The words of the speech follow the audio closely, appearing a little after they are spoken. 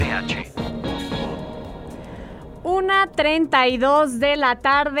1:32 de la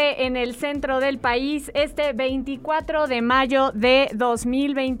tarde en el centro del país, este 24 de mayo de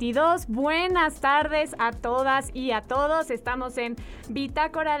 2022. Buenas tardes a todas y a todos. Estamos en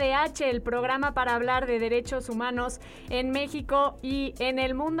Bitácora DH, el programa para hablar de derechos humanos en México y en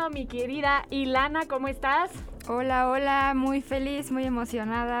el mundo. Mi querida Ilana, ¿cómo estás? Hola, muy feliz, muy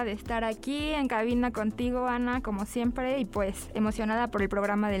emocionada de estar aquí en cabina contigo, Ana, como siempre, y pues emocionada por el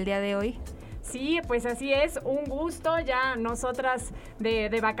programa del día de hoy. Sí, pues así es, un gusto, ya nosotras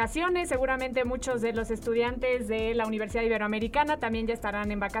de vacaciones, seguramente muchos de los estudiantes de la Universidad Iberoamericana también ya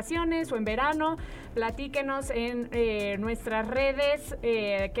estarán en vacaciones o en verano. Platíquenos en nuestras redes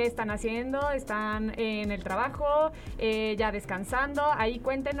qué están haciendo, están en el trabajo, ya descansando, ahí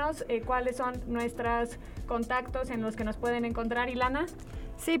cuéntenos cuáles son nuestros contactos en los que nos pueden encontrar, Ilana.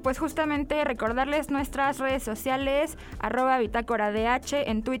 Sí, pues justamente recordarles nuestras redes sociales, @BitácoraDH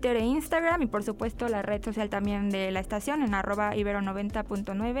en Twitter e Instagram, y por supuesto la red social también de la estación en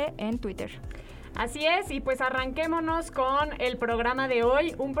 @ibero90.9 en Twitter. Así es, y pues arranquémonos con el programa de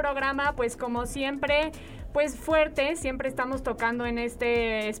hoy, un programa pues como siempre pues fuerte. Siempre estamos tocando en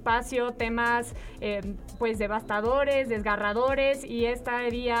este espacio temas pues devastadores, desgarradores, y este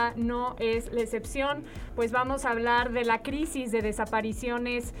día no es la excepción. Pues vamos a hablar de la crisis de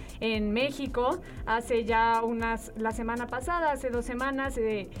desapariciones en México. Hace ya la semana pasada, hace 2 semanas,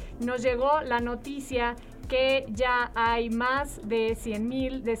 nos llegó la noticia que ya hay más de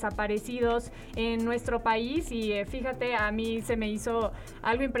 100,000 desaparecidos en nuestro país, y fíjate, a mí se me hizo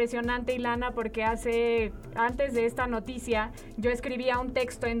algo impresionante, Ilana, porque antes de esta noticia yo escribía un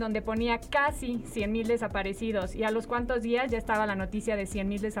texto en donde ponía casi 100,000 desaparecidos, y a los cuantos días ya estaba la noticia de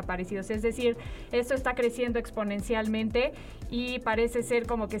 100,000 desaparecidos. Es decir, esto está creciendo exponencialmente y parece ser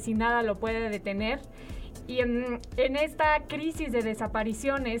como que sin nada lo puede detener. Y en esta crisis de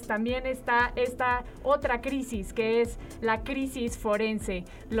desapariciones también está esta otra crisis, que es la crisis forense.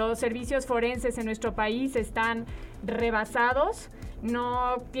 Los servicios forenses en nuestro país están rebasados,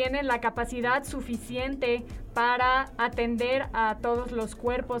 no tienen la capacidad suficiente para atender a todos los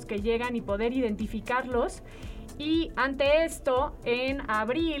cuerpos que llegan y poder identificarlos. Y ante esto, en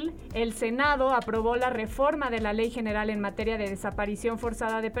abril, el Senado aprobó la reforma de la Ley General en materia de desaparición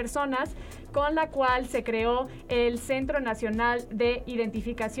forzada de personas, con la cual se creó el Centro Nacional de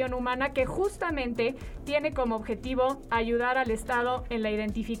Identificación Humana, que justamente tiene como objetivo ayudar al Estado en la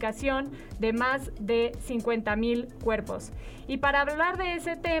identificación de más de 50,000 cuerpos. Y para hablar de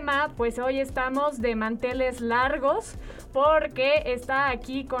ese tema, pues hoy estamos de manteles largos, porque está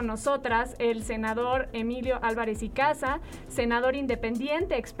aquí con nosotras el senador Emilio Álvarez y Casa, senador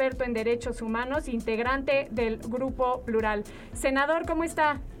independiente, experto en derechos humanos, integrante del Grupo Plural. Senador, ¿cómo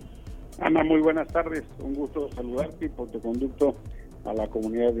está? Ana, muy buenas tardes. Un gusto saludarte y por tu conducto a la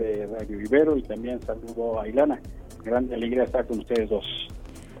comunidad de Radio Ibero, y también saludo a Ilana. Grande alegría estar con ustedes dos.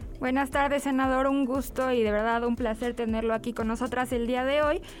 Buenas tardes, senador, un gusto y de verdad un placer tenerlo aquí con nosotras el día de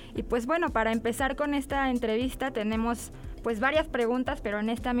hoy. Y pues bueno, para empezar con esta entrevista tenemos pues varias preguntas, pero en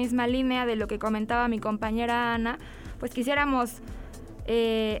esta misma línea de lo que comentaba mi compañera Ana, pues quisiéramos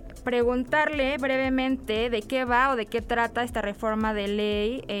preguntarle brevemente de qué va o de qué trata esta reforma de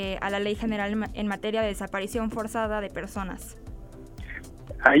ley a la Ley General en materia de desaparición forzada de personas.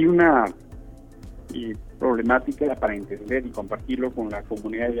 Hay una problemática para entender y compartirlo con la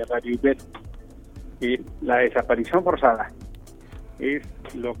comunidad de Radio Ibero. La desaparición forzada es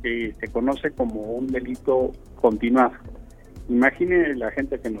lo que se conoce como un delito continuado. Imagine la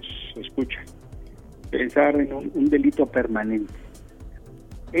gente que nos escucha pensar en un delito permanente.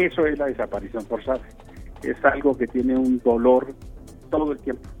 Eso es la desaparición forzada. Es algo que tiene un dolor todo el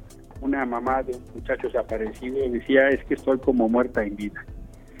tiempo. Una mamá de un muchacho desaparecido decía: es que estoy como muerta en vida.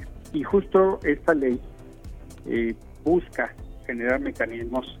 Y justo esta ley busca generar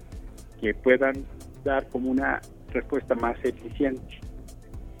mecanismos que puedan dar como una respuesta más eficiente.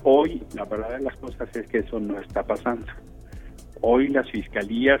 Hoy, la verdad de las cosas es que eso no está pasando. Hoy las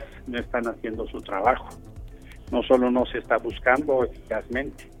fiscalías no están haciendo su trabajo. No solo no se está buscando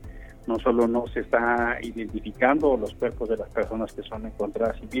eficazmente, no solo no se está identificando los cuerpos de las personas que son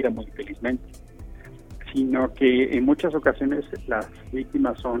encontradas sin vida, muy infelizmente, sino que en muchas ocasiones las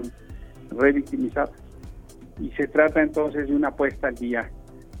víctimas son revictimizadas. Y se trata entonces de una puesta al día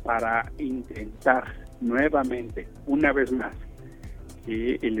para intentar nuevamente, una vez más,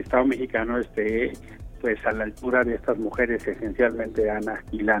 que el Estado mexicano esté pues a la altura de estas mujeres, esencialmente Ana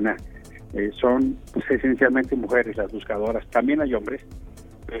y Lana. Son pues esencialmente mujeres las buscadoras, también hay hombres,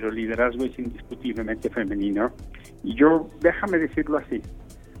 pero el liderazgo es indiscutiblemente femenino. Y déjame decirlo así,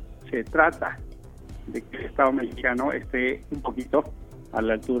 se trata de que el Estado mexicano esté un poquito a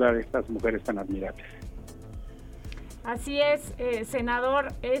la altura de estas mujeres tan admirables. Así es,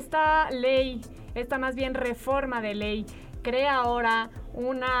 senador. Esta más bien reforma de ley, crea ahora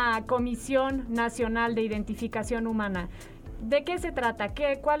una Comisión Nacional de Identificación Humana. ¿De qué se trata?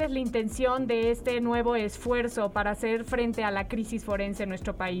 ¿Cuál es la intención de este nuevo esfuerzo para hacer frente a la crisis forense en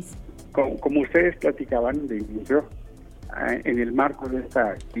nuestro país? Como ustedes platicaban de inicio, en el marco de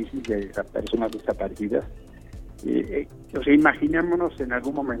esta crisis de personas desaparecidas, imaginémonos en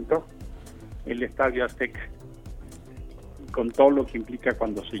algún momento el Estadio Azteca, con todo lo que implica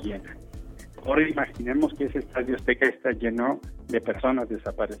cuando se llena. Ahora imaginemos que ese Estadio Azteca está lleno de personas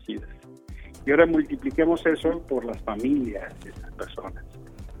desaparecidas. Y ahora multipliquemos eso por las familias de esas personas.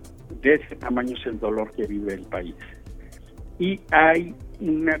 De ese tamaño es el dolor que vive el país. Y hay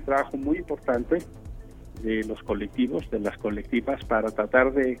un trabajo muy importante de los colectivos, de las colectivas, para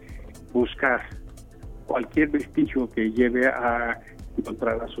tratar de buscar cualquier vestigio que lleve a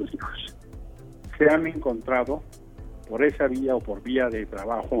encontrar a sus hijos. Se han encontrado por esa vía o por vía de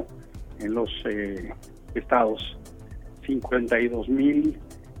trabajo en los estados 52,000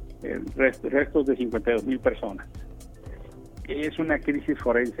 restos de 52,000 personas. Es una crisis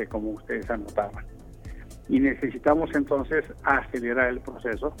forense, como ustedes anotaban, y necesitamos entonces acelerar el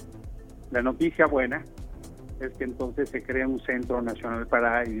proceso. La noticia buena es que entonces se crea un Centro Nacional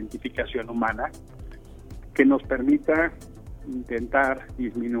para Identificación Humana que nos permita intentar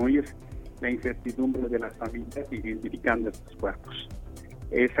disminuir la incertidumbre de las familias identificando estos cuerpos.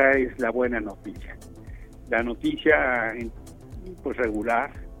 Esa es la buena noticia. La noticia pues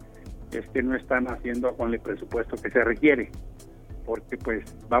regular es que no están haciendo con el presupuesto que se requiere, porque pues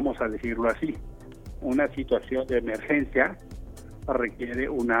vamos a decirlo así, una situación de emergencia requiere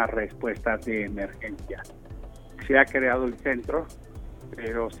una respuesta de emergencia. Se ha creado el centro,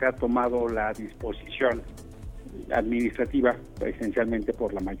 pero se ha tomado la disposición administrativa, esencialmente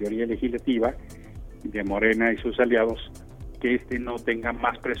por la mayoría legislativa de Morena y sus aliados, que no tenga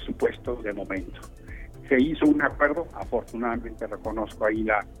más presupuesto de momento. Se hizo un acuerdo, afortunadamente reconozco ahí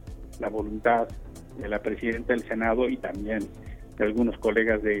la voluntad de la presidenta del Senado y también de algunos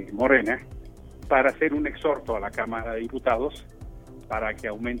colegas de Morena, para hacer un exhorto a la Cámara de Diputados para que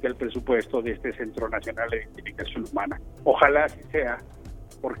aumente el presupuesto de este Centro Nacional de Identificación Humana. Ojalá así sea,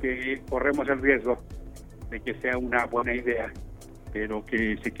 porque corremos el riesgo de que sea una buena idea, pero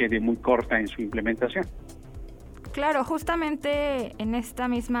que se quede muy corta en su implementación. Claro, justamente en esta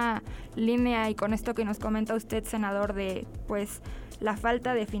misma línea y con esto que nos comenta usted, senador, de pues la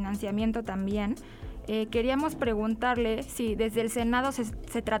falta de financiamiento también, queríamos preguntarle si desde el Senado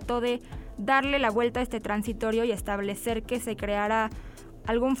se trató de darle la vuelta a este transitorio y establecer que se creara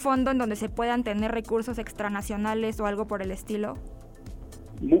algún fondo en donde se puedan tener recursos extranacionales o algo por el estilo.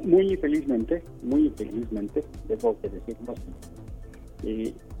 Muy infelizmente, debo que decirlo,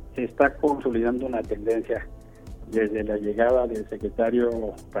 se está consolidando una tendencia desde la llegada del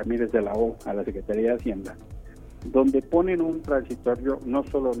secretario Ramírez de la O a la Secretaría de Hacienda, donde ponen un transitorio, no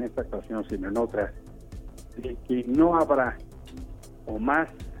solo en esta ocasión, sino en otras, de que no habrá o más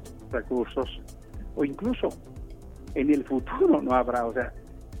recursos, o incluso en el futuro no habrá, o sea,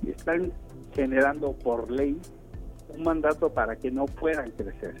 están generando por ley un mandato para que no puedan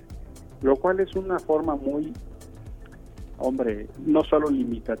crecer, lo cual es una forma muy, no solo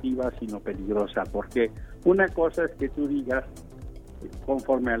limitativa, sino peligrosa, porque una cosa es que tú digas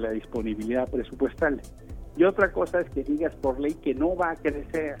conforme a la disponibilidad presupuestal, y otra cosa es que digas por ley que no va a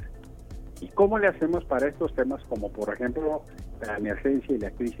crecer. ¿Y cómo le hacemos para estos temas, como por ejemplo la emergencia y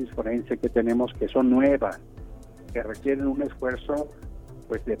la crisis forense que tenemos, que son nuevas, que requieren un esfuerzo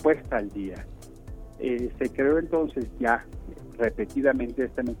pues de puesta al día? Se creó entonces ya repetidamente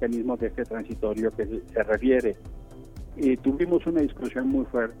este mecanismo de este transitorio que se refiere. Tuvimos una discusión muy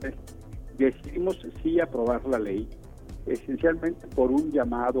fuerte, decidimos sí aprobar la ley, esencialmente por un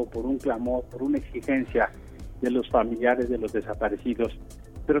llamado, por un clamor, por una exigencia de los familiares de los desaparecidos,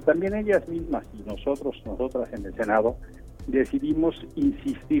 pero también ellas mismas y nosotras en el Senado decidimos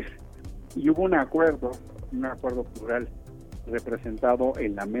insistir, y hubo un acuerdo plural representado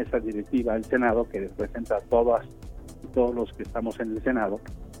en la mesa directiva del Senado, que representa a todos los que estamos en el Senado,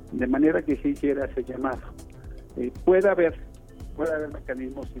 de manera que se hiciera ese llamado. Puede haber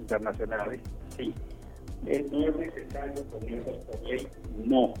mecanismos internacionales, sí. ¿No es necesario ponerlos por ley?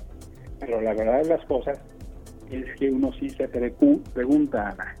 No. Pero la verdad de las cosas es que uno sí se pregunta,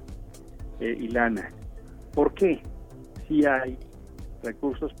 Ana, Ilana, ¿por qué si hay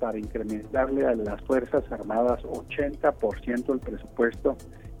recursos para incrementarle a las Fuerzas Armadas 80% el presupuesto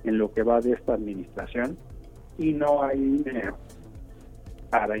en lo que va de esta administración y no hay dinero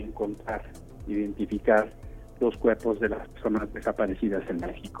para identificar los cuerpos de las personas desaparecidas en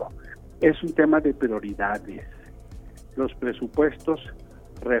México? Es un tema de prioridades. Los presupuestos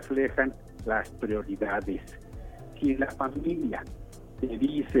reflejan las prioridades. Si la familia te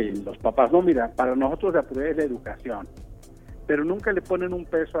dice, los papás, no, mira, para nosotros la prioridad es la educación, pero nunca le ponen un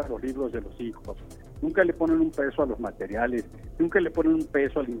peso a los libros de los hijos, nunca le ponen un peso a los materiales, nunca le ponen un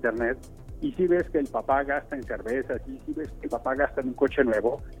peso al internet, y si ves que el papá gasta en cervezas, y si ves que el papá gasta en un coche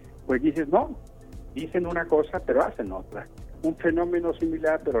nuevo, pues dices, no, dicen una cosa, pero hacen otra. Un fenómeno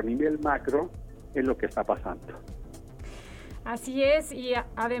similar, pero a nivel macro, es lo que está pasando. Así es, y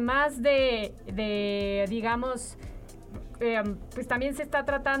además de digamos, pues también se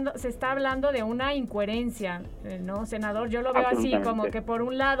está hablando de una incoherencia, ¿no, senador? Yo lo veo así, como que por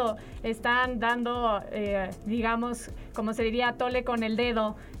un lado están dando, digamos, como se diría, tole con el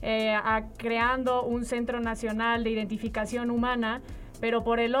dedo, creando un Centro Nacional de Identificación Humana, pero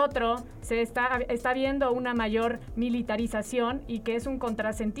por el otro se está viendo una mayor militarización y que es un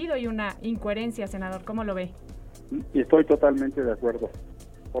contrasentido y una incoherencia, senador. ¿Cómo lo ve? Y estoy totalmente de acuerdo,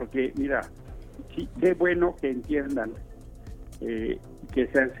 porque mira, sí, qué bueno que entiendan, que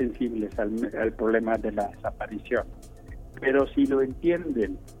sean sensibles al problema de la desaparición, pero si lo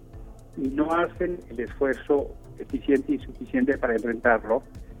entienden y no hacen el esfuerzo eficiente y suficiente para enfrentarlo,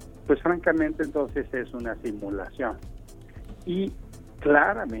 pues francamente entonces es una simulación. Y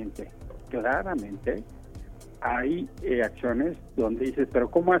claramente hay acciones donde dices, pero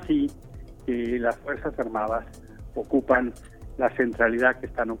 ¿cómo así que las Fuerzas Armadas ocupan la centralidad que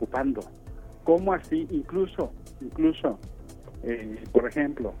están ocupando? ¿Cómo así? Incluso, por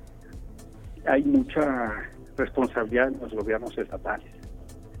ejemplo, hay mucha responsabilidad en los gobiernos estatales,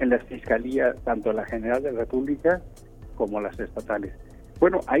 en las fiscalías, tanto la General de la República como las estatales.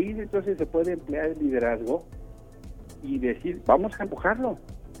 Bueno, ahí entonces se puede emplear el liderazgo y decir, vamos a empujarlo.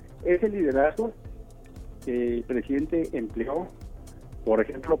 Ese liderazgo que el presidente empleó, por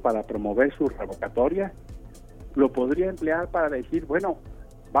ejemplo, para promover su revocatoria, lo podría emplear para decir, bueno,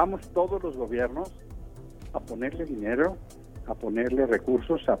 vamos todos los gobiernos a ponerle dinero, a ponerle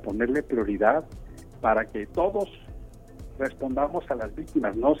recursos, a ponerle prioridad para que todos respondamos a las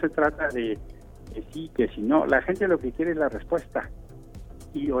víctimas. No se trata de que sí, que si no. La gente lo que quiere es la respuesta.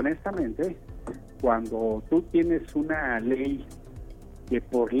 Y honestamente, cuando tú tienes una ley que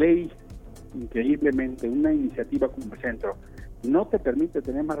por ley, increíblemente, una iniciativa como el Centro no te permite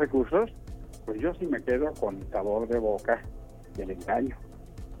tener más recursos, pues yo sí me quedo con el sabor de boca del engaño.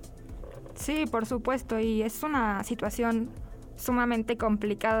 Sí, por supuesto, y es una situación sumamente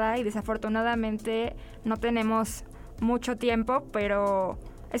complicada y desafortunadamente no tenemos mucho tiempo, pero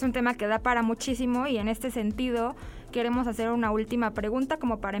es un tema que da para muchísimo y en este sentido queremos hacer una última pregunta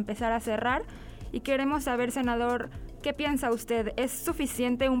como para empezar a cerrar y queremos saber, senador, ¿qué piensa usted? ¿Es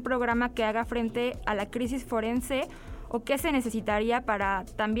suficiente un programa que haga frente a la crisis forense o qué se necesitaría para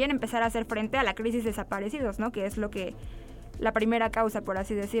también empezar a hacer frente a la crisis de desaparecidos, ¿no? Que es lo que la primera causa, por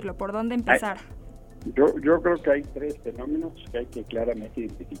así decirlo. ¿Por dónde empezar? Yo creo que hay tres fenómenos que hay que claramente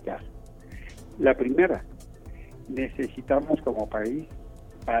identificar. La primera, necesitamos como país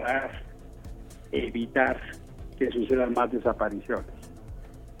parar, evitar que sucedan más desapariciones.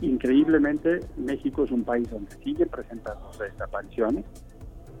 Increíblemente, México es un país donde siguen presentándose desapariciones.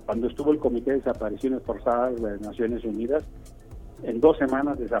 Cuando estuvo el Comité de Desapariciones Forzadas de las Naciones Unidas, en 2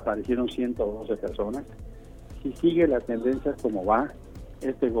 semanas desaparecieron 112 personas. Si sigue la tendencia como va,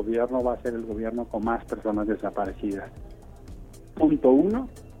 este gobierno va a ser el gobierno con más personas desaparecidas. Punto 1,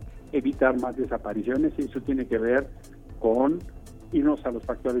 evitar más desapariciones, y eso tiene que ver con irnos a los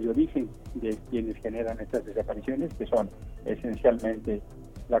factores de origen de quienes generan estas desapariciones, que son esencialmente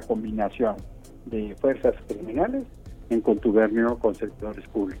la combinación de fuerzas criminales en contubernio con sectores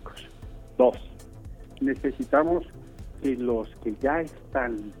públicos. 2, necesitamos que los que ya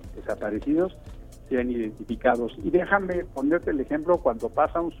están desaparecidos sean identificados. Y déjame ponerte el ejemplo cuando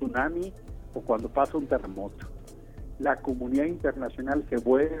pasa un tsunami o cuando pasa un terremoto. La comunidad internacional se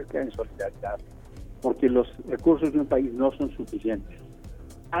vuelca en solidaridad porque los recursos de un país no son suficientes.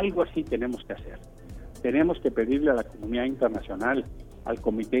 Algo así tenemos que hacer. Tenemos que pedirle a la comunidad internacional, al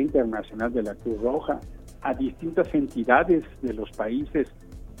Comité Internacional de la Cruz Roja, a distintas entidades de los países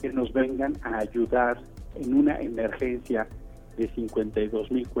que nos vengan a ayudar en una emergencia de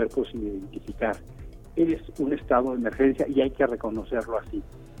 52,000 cuerpos sin identificar. Es un estado de emergencia y hay que reconocerlo así.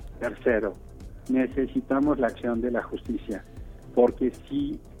 Tercero, necesitamos la acción de la justicia, porque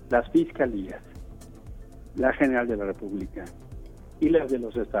si las fiscalías, la General de la República y las de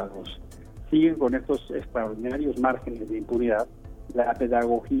los estados siguen con estos extraordinarios márgenes de impunidad, la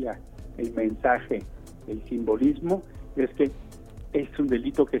pedagogía, el mensaje, el simbolismo es que es un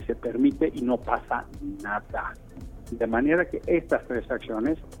delito que se permite y no pasa nada. De manera que estas 3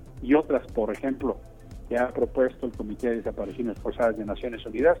 acciones y otras, por ejemplo, que ha propuesto el Comité de Desapariciones Forzadas de Naciones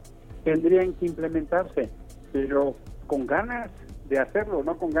Unidas tendrían que implementarse, pero con ganas de hacerlo,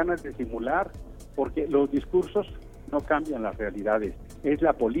 no con ganas de simular, porque los discursos no cambian las realidades. Es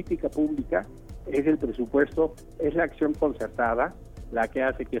la política pública, es el presupuesto, es la acción concertada la que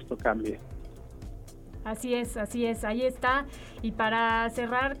hace que esto cambie. Así es, ahí está. Y para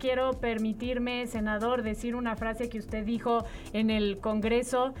cerrar, quiero permitirme, senador, decir una frase que usted dijo en el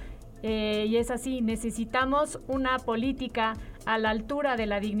Congreso, y es así: necesitamos una política a la altura de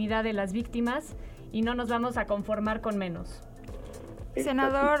la dignidad de las víctimas y no nos vamos a conformar con menos.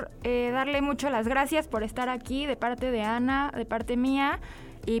 Senador, darle mucho las gracias por estar aquí de parte de Ana, de parte mía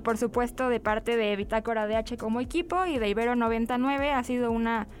y por supuesto de parte de Bitácora DH como equipo y de Ibero 99. Ha sido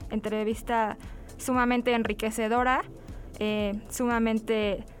una entrevista sumamente enriquecedora,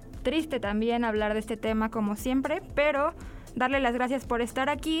 sumamente triste también hablar de este tema como siempre, pero darle las gracias por estar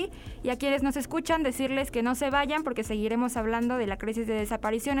aquí y a quienes nos escuchan decirles que no se vayan porque seguiremos hablando de la crisis de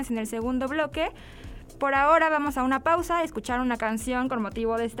desapariciones en el segundo bloque. Por ahora vamos a una pausa a escuchar una canción con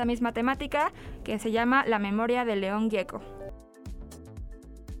motivo de esta misma temática que se llama La memoria de León Gieco.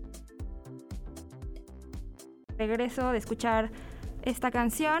 Regreso de escuchar esta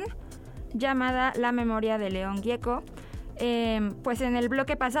canción llamada La memoria de León Gieco. Pues en el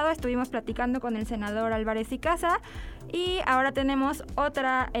bloque pasado estuvimos platicando con el senador Álvarez y Casa y ahora tenemos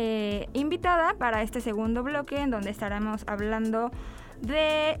otra invitada para este segundo bloque en donde estaremos hablando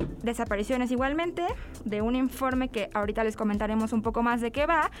de desapariciones igualmente, de un informe que ahorita les comentaremos un poco más de qué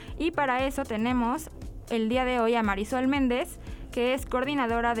va, y para eso tenemos el día de hoy a Marisol Méndez, que es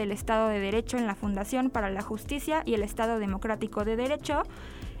coordinadora del Estado de Derecho en la Fundación para la Justicia y el Estado Democrático de Derecho.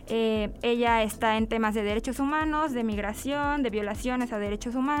 Ella está en temas de derechos humanos, de migración, de violaciones a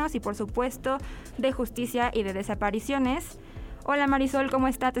derechos humanos y por supuesto de justicia y de desapariciones. Hola Marisol, ¿cómo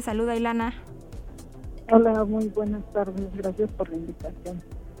está? Te saluda Ilana. Hola, muy buenas tardes, gracias por la invitación.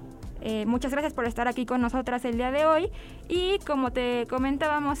 Muchas gracias por estar aquí con nosotras el día de hoy y como te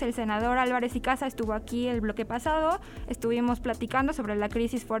comentábamos, el senador Álvarez y Casa estuvo aquí el bloque pasado, estuvimos platicando sobre la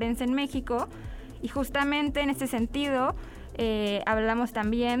crisis forense en México y justamente en este sentido hablamos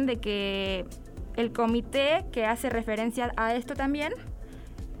también de que el comité que hace referencia a esto también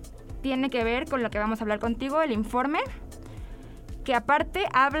tiene que ver con lo que vamos a hablar contigo, el informe, que aparte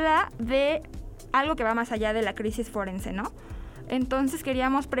habla de algo que va más allá de la crisis forense, ¿no? Entonces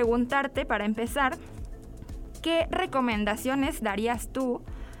queríamos preguntarte, para empezar, ¿qué recomendaciones darías tú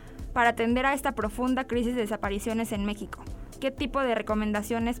para atender a esta profunda crisis de desapariciones en México? ¿Qué tipo de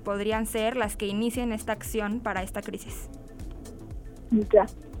recomendaciones podrían ser las que inicien esta acción para esta crisis? Ya,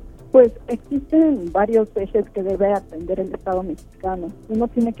 pues existen varios ejes que debe atender el Estado mexicano. Uno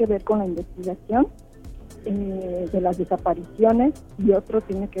tiene que ver con la investigación de las desapariciones y otro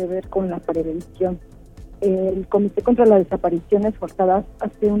tiene que ver con la prevención. El Comité contra las Desapariciones Forzadas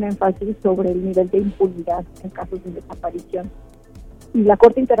hace un énfasis sobre el nivel de impunidad en casos de desaparición. Y la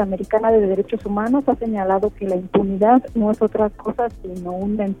Corte Interamericana de Derechos Humanos ha señalado que la impunidad no es otra cosa sino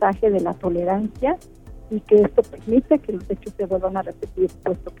un mensaje de la tolerancia y que esto permite que los hechos se vuelvan a repetir,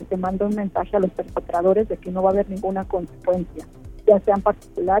 puesto que se manda un mensaje a los perpetradores de que no va a haber ninguna consecuencia, ya sean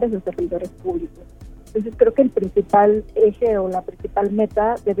particulares o servidores públicos. Entonces creo que el principal eje o la principal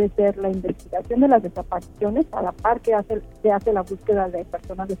meta debe ser la investigación de las desapariciones a la par que se hace la búsqueda de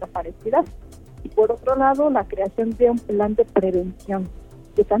personas desaparecidas y por otro lado la creación de un plan de prevención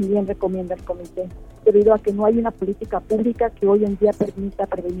que también recomienda el comité, debido a que no hay una política pública que hoy en día permita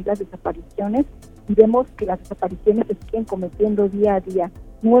prevenir las desapariciones y vemos que las desapariciones se siguen cometiendo día a día.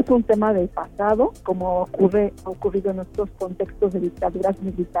 No es un tema del pasado, como ha ocurrido en otros contextos de dictaduras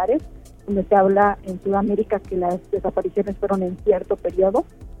militares, donde se habla en Sudamérica que las desapariciones fueron en cierto periodo.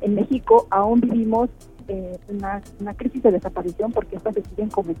 En México aún vivimos una crisis de desaparición porque estas se siguen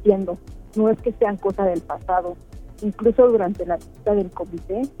cometiendo. No es que sean cosa del pasado. Incluso durante la visita del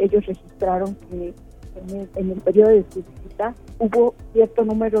comité, ellos registraron que en el periodo de su visita hubo cierto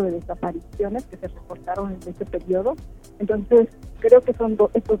número de desapariciones que se reportaron en ese periodo. Entonces, creo que son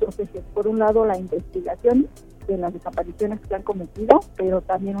estos dos ejes. Por un lado, la investigación de las desapariciones que han cometido, pero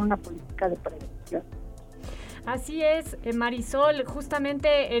también una política de prevención. Así es, Marisol,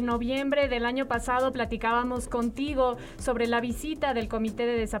 justamente en noviembre del año pasado platicábamos contigo sobre la visita del Comité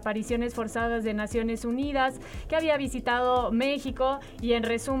de Desapariciones Forzadas de Naciones Unidas, que había visitado México y en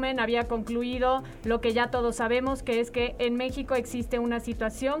resumen había concluido lo que ya todos sabemos, que es que en México existe una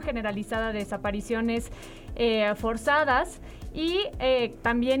situación generalizada de desapariciones forzadas y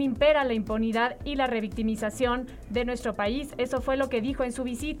también impera la impunidad y la revictimización de nuestro país. Eso fue lo que dijo en su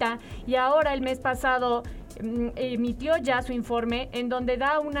visita y ahora el mes pasado emitió ya su informe en donde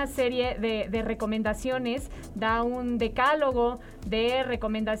da una serie de recomendaciones, da un decálogo de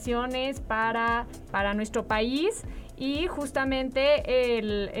recomendaciones para nuestro país. Y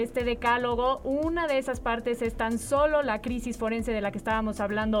justamente este decálogo, una de esas partes es tan solo la crisis forense de la que estábamos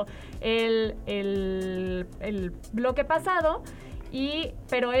hablando el bloque pasado,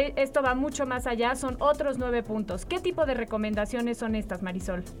 pero esto va mucho más allá, son otros 9 puntos. ¿Qué tipo de recomendaciones son estas,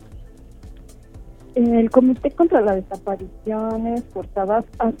 Marisol? El Comité contra las Desapariciones Forzadas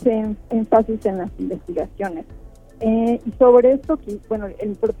hace énfasis en las investigaciones. Y sobre esto, bueno,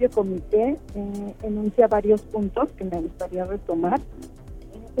 el propio comité enuncia varios puntos que me gustaría retomar.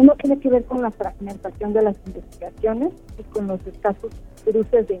 Uno tiene que ver con la fragmentación de las investigaciones y con los escasos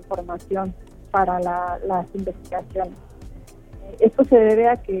cruces de información para las investigaciones. Esto se debe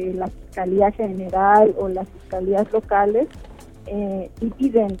a que la Fiscalía General o las fiscalías locales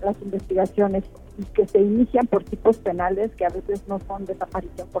dividen las investigaciones y que se inician por tipos penales que a veces no son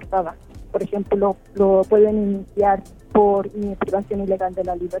desaparición forzada. Por ejemplo, lo pueden iniciar por privación ilegal de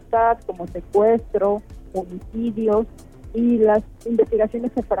la libertad, como secuestro, homicidios, y las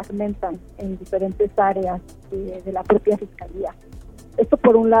investigaciones se fragmentan en diferentes áreas de la propia Fiscalía. Esto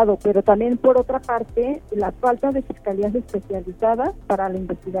por un lado, pero también por otra parte, la falta de fiscalías especializadas para la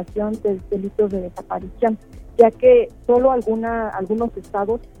investigación de delitos de desaparición, ya que solo algunos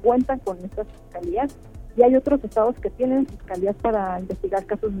estados cuentan con estas fiscalías y hay otros estados que tienen fiscalías para investigar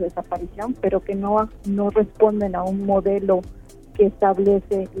casos de desaparición, pero que no responden a un modelo que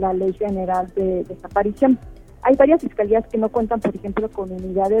establece la Ley General de Desaparición. Hay varias fiscalías que no cuentan, por ejemplo, con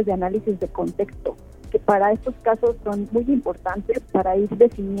unidades de análisis de contexto, que para estos casos son muy importantes para ir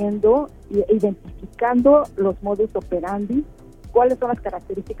definiendo e identificando los modus operandi, cuáles son las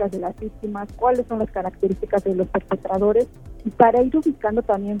características de las víctimas, cuáles son las características de los perpetradores, y para ir ubicando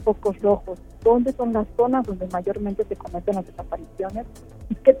también focos rojos, dónde son las zonas donde mayormente se cometen las desapariciones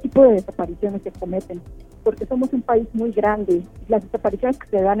y qué tipo de desapariciones se cometen, porque somos un país muy grande. Las desapariciones que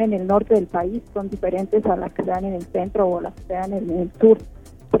se dan en el norte del país son diferentes a las que se dan en el centro o las que se dan en el sur.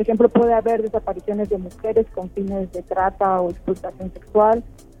 Por ejemplo, puede haber desapariciones de mujeres con fines de trata o explotación sexual,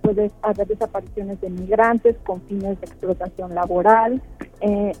 puede haber desapariciones de migrantes con fines de explotación laboral.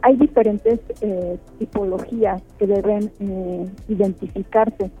 Hay diferentes tipologías que deben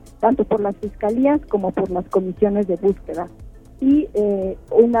identificarse, tanto por las fiscalías como por las comisiones de búsqueda. Y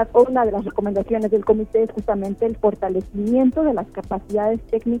una de las recomendaciones del comité es justamente el fortalecimiento de las capacidades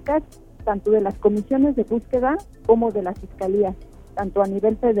técnicas, tanto de las comisiones de búsqueda como de las fiscalías, tanto a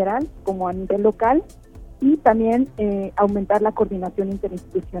nivel federal como a nivel local, y también aumentar la coordinación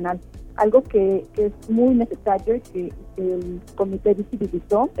interinstitucional. Algo que es muy necesario y que el comité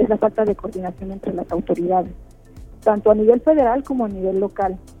visibilizó es la falta de coordinación entre las autoridades, tanto a nivel federal como a nivel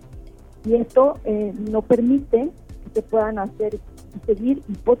local. Y esto no permite que se puedan hacer y seguir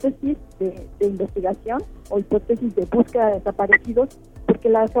hipótesis de investigación o hipótesis de búsqueda de desaparecidos, porque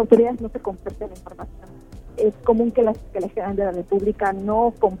las autoridades no se comparten la información. Es común que la Fiscalía General de la República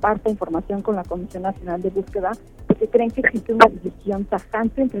no comparta información con la Comisión Nacional de Búsqueda porque creen que existe una división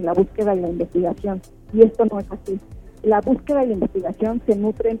tajante entre la búsqueda y la investigación, y esto no es así. La búsqueda y la investigación se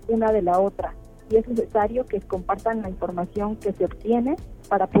nutren una de la otra y es necesario que compartan la información que se obtiene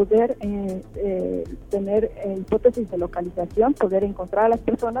para poder tener hipótesis de localización, poder encontrar a las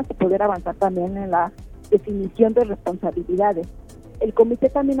personas y poder avanzar también en la definición de responsabilidades. El comité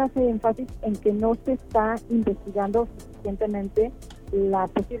también hace énfasis en que no se está investigando suficientemente la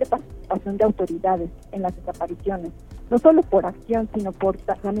posible participación de autoridades en las desapariciones, no solo por acción, sino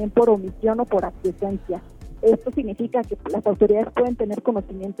también por omisión o por aquiescencia. Esto significa que las autoridades pueden tener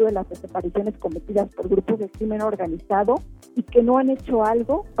conocimiento de las desapariciones cometidas por grupos de crimen organizado y que no han hecho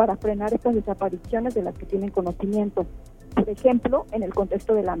algo para frenar estas desapariciones de las que tienen conocimiento. Por ejemplo, en el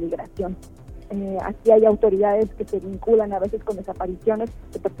contexto de la migración. Aquí hay autoridades que se vinculan a veces con desapariciones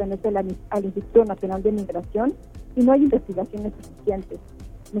que pertenecen al Instituto Nacional de Migración y no hay investigaciones suficientes.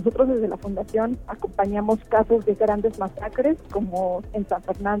 Nosotros desde la Fundación acompañamos casos de grandes masacres como en San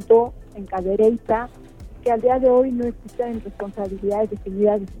Fernando, en Cadereyta, que al día de hoy no existen responsabilidades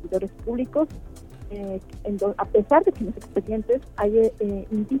definidas de servidores públicos, a pesar de que en los expedientes hay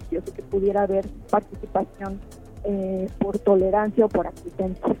indicios de que pudiera haber participación por tolerancia o por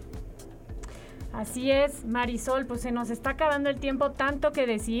aquiescencia. Así es, Marisol, pues se nos está acabando el tiempo, tanto que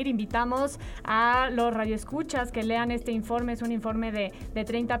decir. Invitamos a los radioescuchas que lean este informe. Es un informe de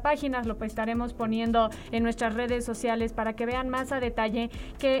 30 páginas, lo estaremos poniendo en nuestras redes sociales para que vean más a detalle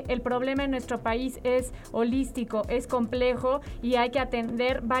que el problema en nuestro país es holístico, es complejo y hay que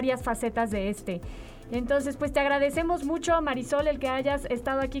atender varias facetas de este. Entonces, pues te agradecemos mucho, Marisol, el que hayas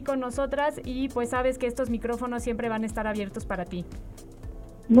estado aquí con nosotras y pues sabes que estos micrófonos siempre van a estar abiertos para ti.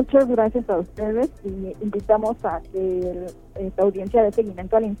 Muchas gracias a ustedes y invitamos a que esta audiencia dé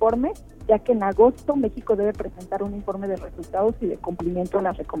seguimiento al informe, ya que en agosto México debe presentar un informe de resultados y de cumplimiento de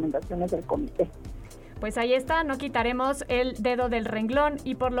las recomendaciones del comité. Pues ahí está, no quitaremos el dedo del renglón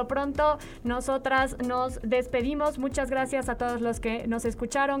y por lo pronto nosotras nos despedimos. Muchas gracias a todos los que nos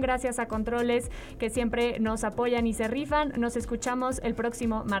escucharon, gracias a Controles que siempre nos apoyan y se rifan. Nos escuchamos el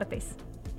próximo martes.